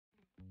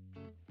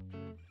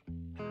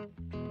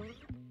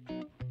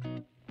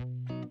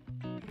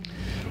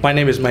My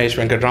name is Mahesh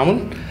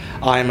Venkataraman.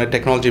 I am a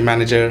technology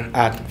manager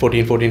at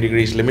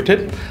 14D's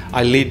Limited.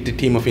 I lead the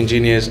team of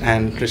engineers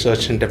and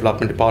research and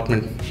development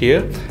department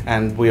here,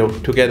 and we are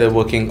together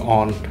working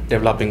on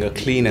developing a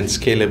clean and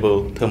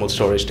scalable thermal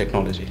storage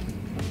technology.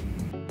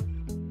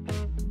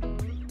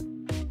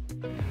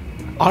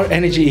 Our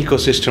energy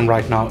ecosystem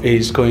right now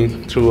is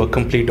going through a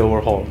complete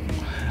overhaul.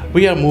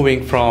 We are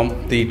moving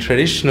from the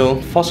traditional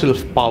fossil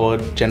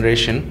powered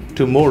generation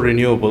to more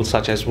renewables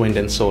such as wind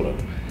and solar.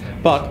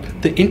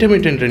 But the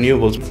intermittent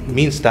renewables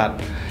means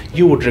that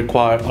you would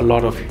require a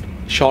lot of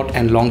short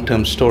and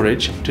long-term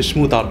storage to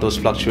smooth out those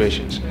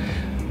fluctuations.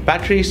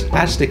 Batteries,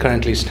 as they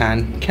currently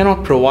stand,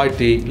 cannot provide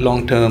the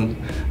long-term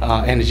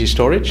energy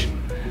storage,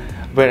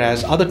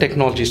 whereas other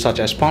technologies such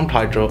as pumped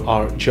hydro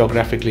are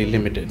geographically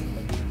limited.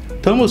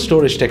 Thermal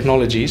storage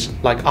technologies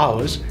like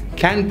ours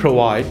can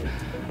provide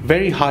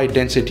very high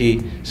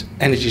density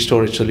energy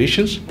storage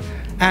solutions,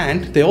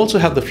 and they also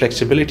have the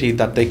flexibility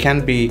that they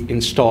can be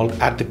installed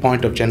at the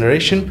point of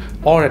generation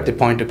or at the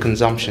point of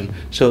consumption,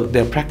 so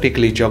they're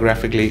practically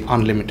geographically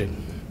unlimited.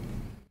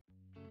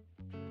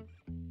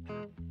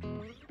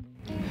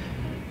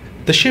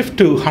 The shift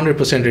to 100%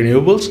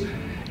 renewables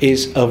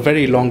is a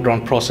very long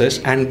drawn process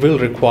and will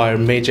require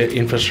major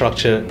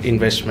infrastructure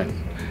investment.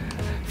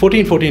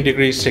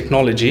 14D's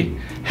technology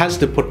has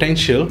the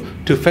potential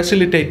to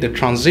facilitate the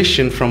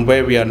transition from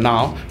where we are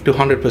now to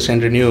 100%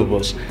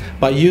 renewables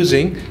by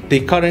using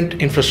the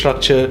current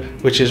infrastructure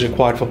which is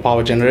required for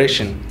power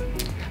generation.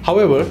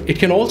 However, it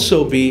can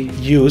also be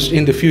used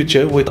in the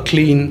future with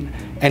clean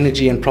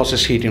energy and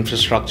process heat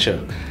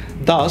infrastructure.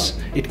 Thus,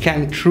 it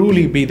can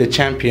truly be the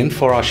champion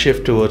for our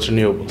shift towards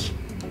renewables.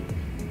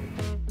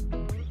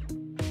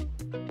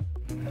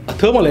 A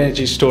thermal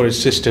energy storage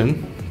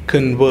system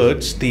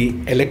converts the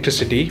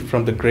electricity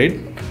from the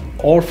grid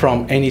or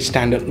from any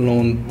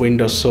standalone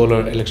wind or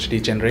solar electricity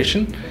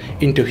generation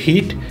into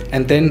heat,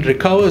 and then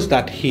recovers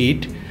that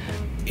heat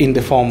in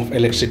the form of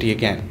electricity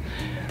again.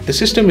 The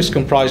system is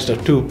comprised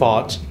of two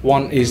parts.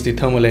 One is the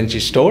thermal energy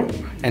store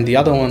and the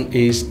other one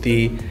is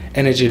the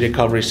energy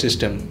recovery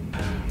system.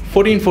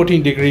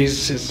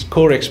 14D's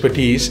core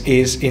expertise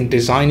is in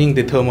designing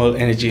the thermal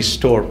energy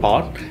store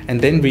part,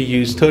 and then we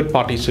use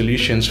third-party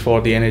solutions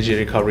for the energy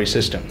recovery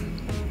system.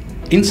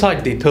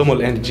 Inside the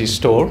thermal energy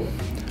store,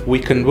 we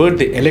convert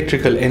the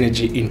electrical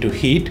energy into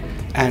heat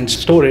and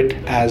store it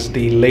as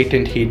the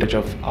latent heat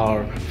of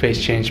our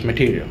phase change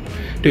material.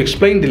 To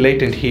explain the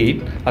latent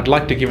heat, I'd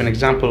like to give an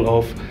example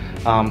of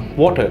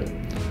water.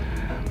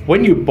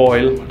 When you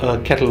boil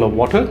a kettle of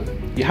water,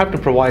 you have to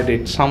provide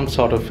it some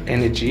sort of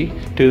energy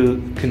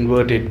to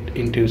convert it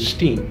into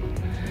steam.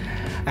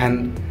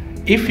 And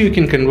if you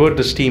can convert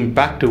the steam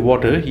back to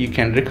water, you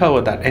can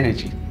recover that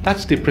energy.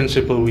 That's the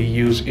principle we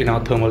use in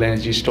our thermal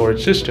energy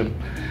storage system.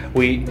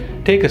 We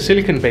take a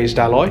silicon-based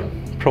alloy,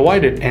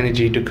 provide it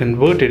energy to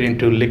convert it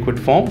into liquid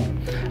form,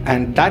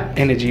 and that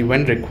energy,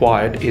 when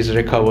required, is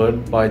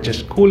recovered by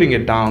just cooling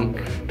it down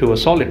to a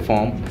solid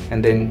form,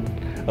 and then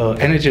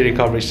energy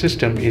recovery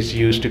system is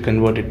used to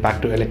convert it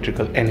back to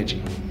electrical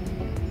energy.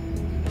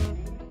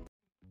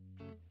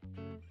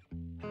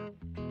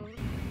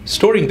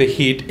 Storing the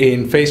heat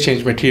in phase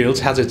change materials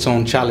has its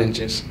own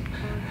challenges.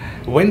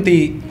 When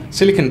the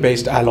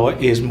silicon-based alloy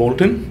is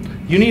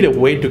molten, you need a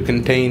way to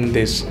contain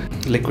this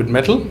liquid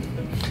metal,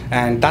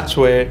 and that's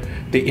where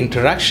the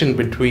interaction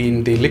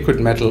between the liquid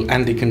metal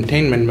and the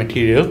containment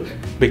material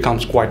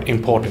becomes quite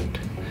important.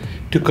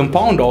 To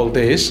compound all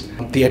this,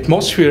 the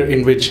atmosphere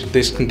in which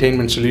this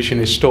containment solution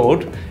is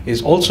stored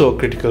is also a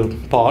critical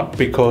part,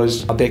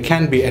 because there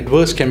can be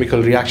adverse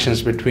chemical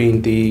reactions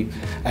between the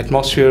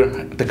atmosphere,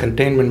 the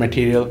containment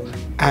material,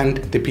 and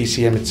the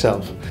PCM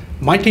itself.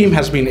 My team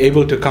has been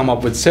able to come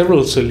up with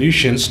several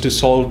solutions to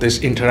solve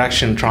this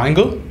interaction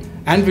triangle,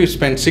 and we've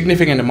spent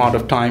significant amount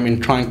of time in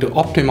trying to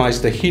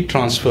optimize the heat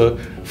transfer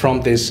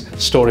from this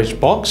storage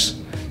box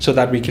so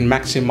that we can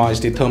maximize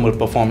the thermal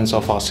performance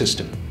of our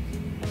system.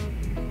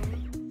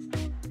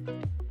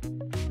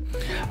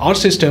 Our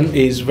system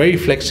is very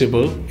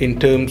flexible in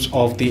terms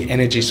of the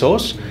energy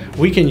source.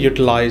 We can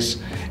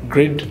utilize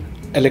grid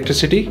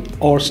electricity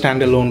or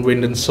standalone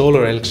wind and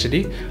solar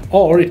electricity,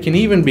 or it can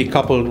even be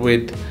coupled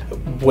with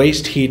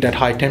waste heat at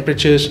high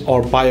temperatures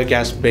or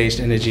biogas-based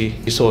energy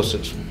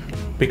sources.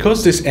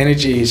 Because this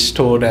energy is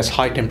stored as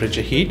high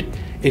temperature heat,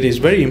 it is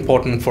very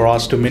important for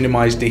us to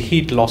minimize the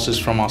heat losses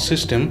from our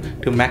system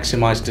to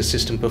maximize the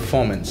system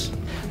performance.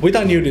 With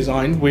our new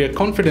design, we are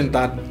confident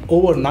that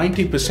over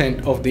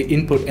 90% of the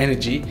input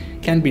energy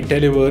can be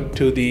delivered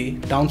to the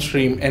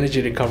downstream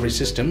energy recovery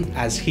system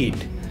as heat.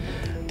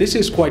 This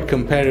is quite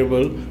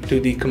comparable to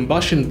the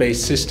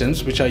combustion-based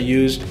systems which are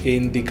used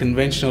in the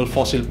conventional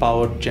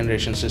fossil-powered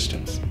generation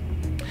systems.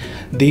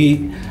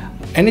 The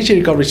energy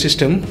recovery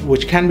system,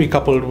 which can be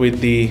coupled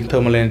with the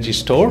thermal energy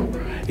store,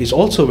 is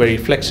also very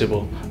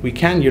flexible. We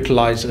can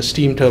utilize a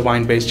steam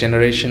turbine-based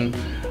generation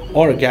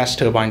or a gas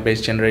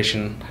turbine-based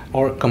generation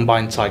or a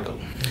combined cycle.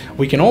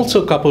 We can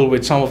also couple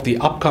with some of the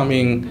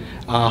upcoming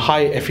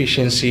high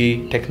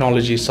efficiency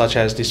technologies such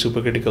as the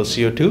supercritical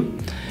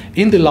CO2.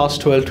 In the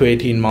last 12 to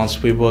 18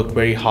 months, we worked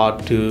very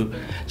hard to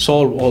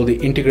solve all the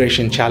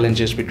integration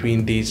challenges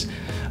between these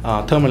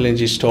thermal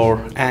energy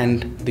store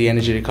and the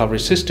energy recovery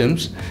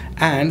systems,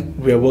 and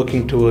we are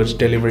working towards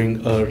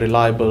delivering a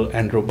reliable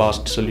and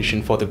robust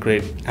solution for the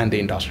grid and the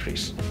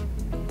industries.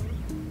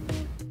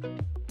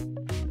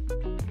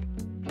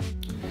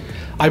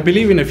 I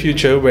believe in a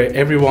future where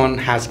everyone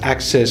has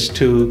access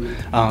to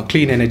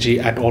clean energy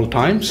at all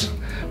times.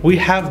 We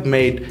have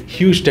made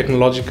huge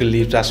technological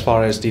leaps as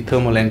far as the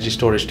thermal energy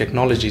storage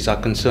technologies are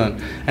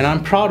concerned, and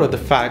I'm proud of the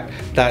fact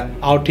that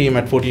our team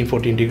at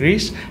 14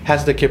 Degrees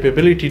has the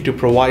capability to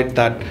provide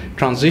that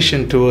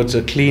transition towards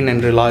a clean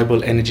and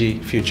reliable energy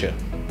future.